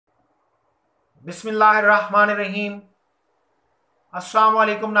Bismillahirrahmanirrahim. Assalamu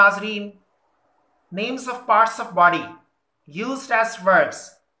alaikum Nazreen. Names of parts of body used as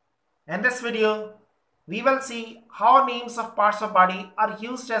verbs. In this video, we will see how names of parts of body are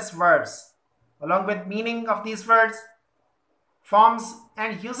used as verbs, along with meaning of these words, forms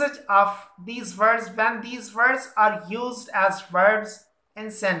and usage of these words when these words are used as verbs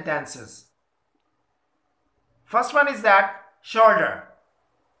in sentences. First one is that shoulder.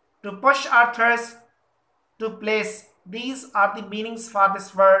 To push or thrust, to place. These are the meanings for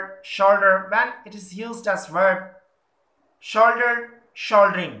this word shoulder when it is used as verb. Shoulder,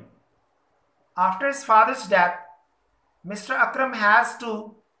 shouldering. After his father's death, Mr. Akram has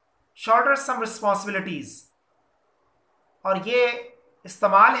to shoulder some responsibilities. और ये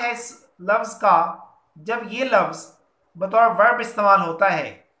इस्तेमाल है इस लफ्ज़ का जब ये लफ्ज़ बतौर वर्ब इस्तेमाल होता है.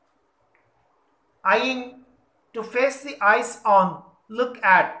 Eyeing, to face the eyes on, look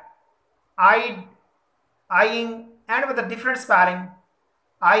at. Eyed, eyeing, and with a different spelling.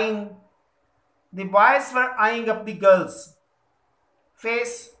 Eyeing. The boys were eyeing up the girls.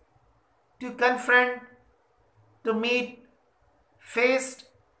 Face, to confront, to meet. Faced,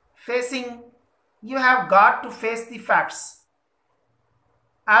 facing. You have got to face the facts.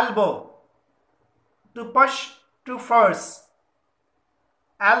 Elbow, to push, to force.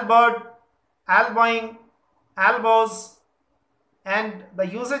 Elbowed, elbowing, elbows. And the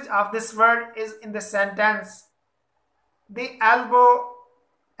usage of this word is in the sentence. They elbow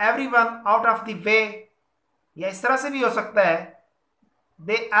everyone out of the way. या इस तरह से भी हो सकता है.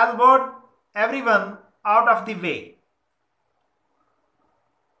 They elbowed everyone out of the way.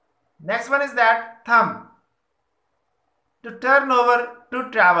 Next one is that thumb. To turn over,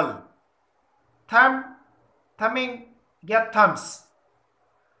 to travel. Thumb, thumbing, या thumbs.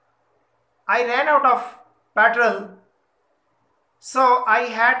 I ran out of petrol, so I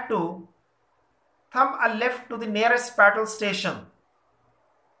had to thumb a lift to the nearest petrol station.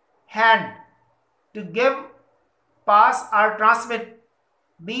 Hand, to give, pass or transmit.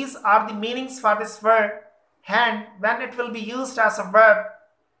 These are the meanings for this word hand when it will be used as a verb.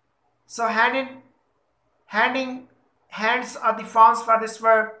 So handing, hands are the forms for this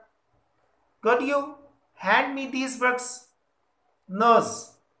verb. Could you hand me these books?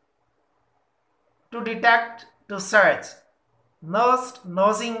 Nose, to detect, to search. Nosed,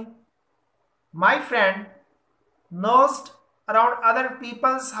 nosing. My friend nosed around other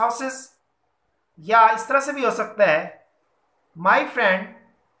people's houses. या इस तरह से भी हो सकता है. My friend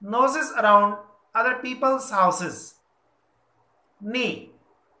noses around other people's houses. Knee,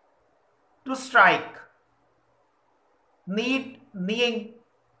 to strike. Need, kneeing.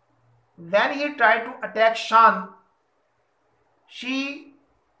 When he tried to attack Shan, she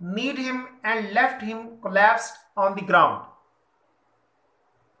kneed him and left him collapsed on the ground.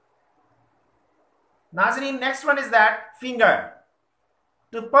 Nazreen, next one is that finger.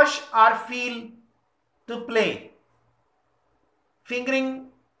 To push or feel, to play. Fingering,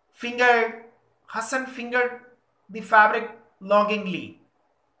 fingered. Hassan fingered the fabric longingly.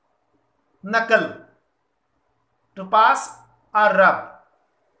 Knuckle, to pass or rub.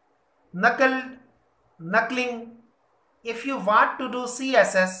 Knuckled, knuckling. If you want to do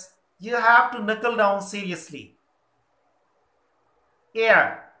CSS, you have to knuckle down seriously.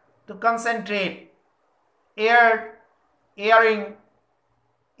 Air, to concentrate. Aired, airing,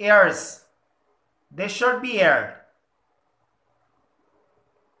 airs. They should be aired.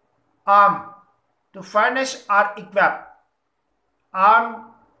 Arm, to furnish or equip.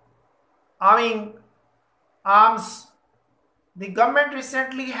 Arm, arming, arms. The government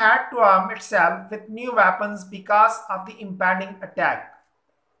recently had to arm itself with new weapons because of the impending attack.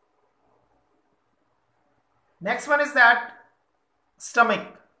 Next one is that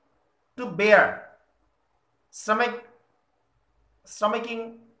stomach, to bear. Stomach,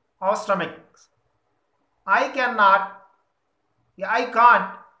 stomaching or stomachs. I can't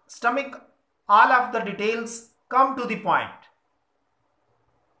stomach all of the details. Come to the point.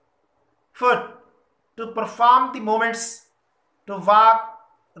 Foot, to perform the movements, to walk,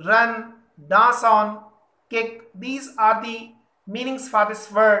 run, dance on, kick. These are the meanings for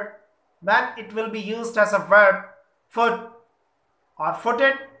this word when it will be used as a verb. Foot or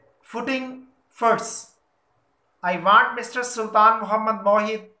footed, footing, foots. I want Mr. Sultan Muhammad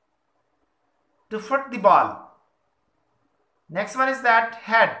Mohid to foot the ball. Next one is that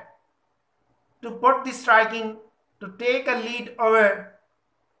head. To put the striking, to take a lead over.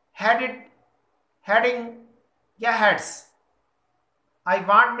 Headed, heading, या heads. I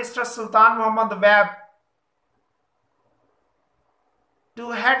want Mr. Sultan Muhammad Webb to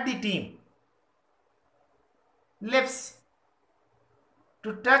head the team. Lips,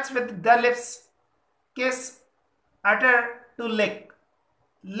 to touch with the lips kiss, utter, to lick,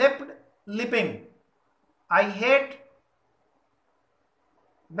 lipped, lipping. I hate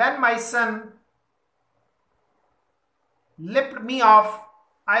when my son lipped me off.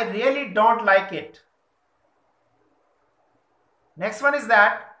 I really don't like it. Next one is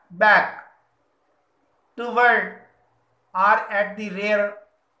that back, toward, or at the rear,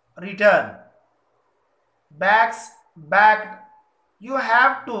 return. Backs, backed. You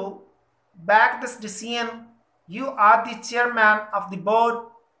have to back this decision. You are the chairman of the board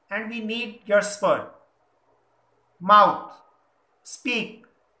and we need your support. Mouth, speak,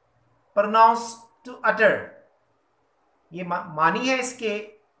 pronounce, to utter. ये मानी है इसके,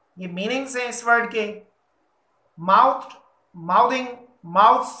 ये meanings हैं इस word के. Mouth, mouthing,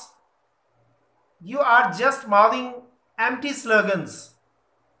 mouths. You are just mouthing empty slogans.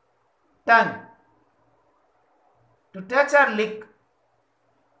 Tongue, to touch or lick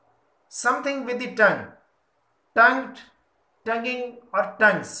something with the tongue. Tongued, tonguing or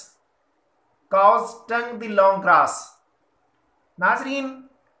tongues. Cows tongue the long grass. नाज़रीन,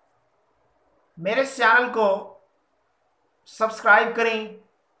 मेरे चैनल को सब्सक्राइब करें,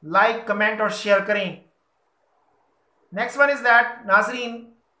 like, comment और share करें. Next one is that नाज़रीन,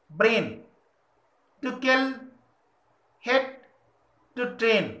 brain, to kill, hit, to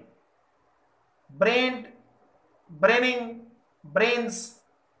train. Brain, braining, brains.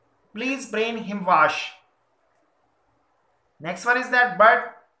 Please brain him wash. Next one is that butt,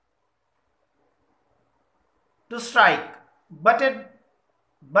 to strike, butted,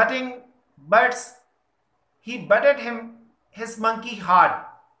 butting, butts. He butted him his monkey hard.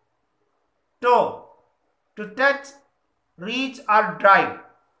 Toe, to touch, reach or drive.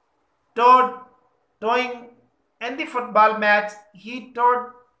 Toed, towing. In the football match, he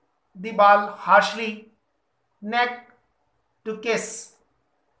towed the ball harshly. Neck, to kiss.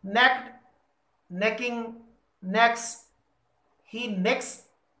 Necked, necking, necks. He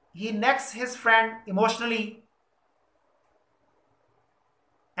necks his friend emotionally.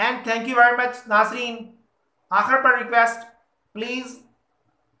 And thank you very much, नाज़रीन. आखिर पर request, please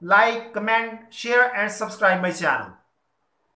like, comment, share and subscribe my channel.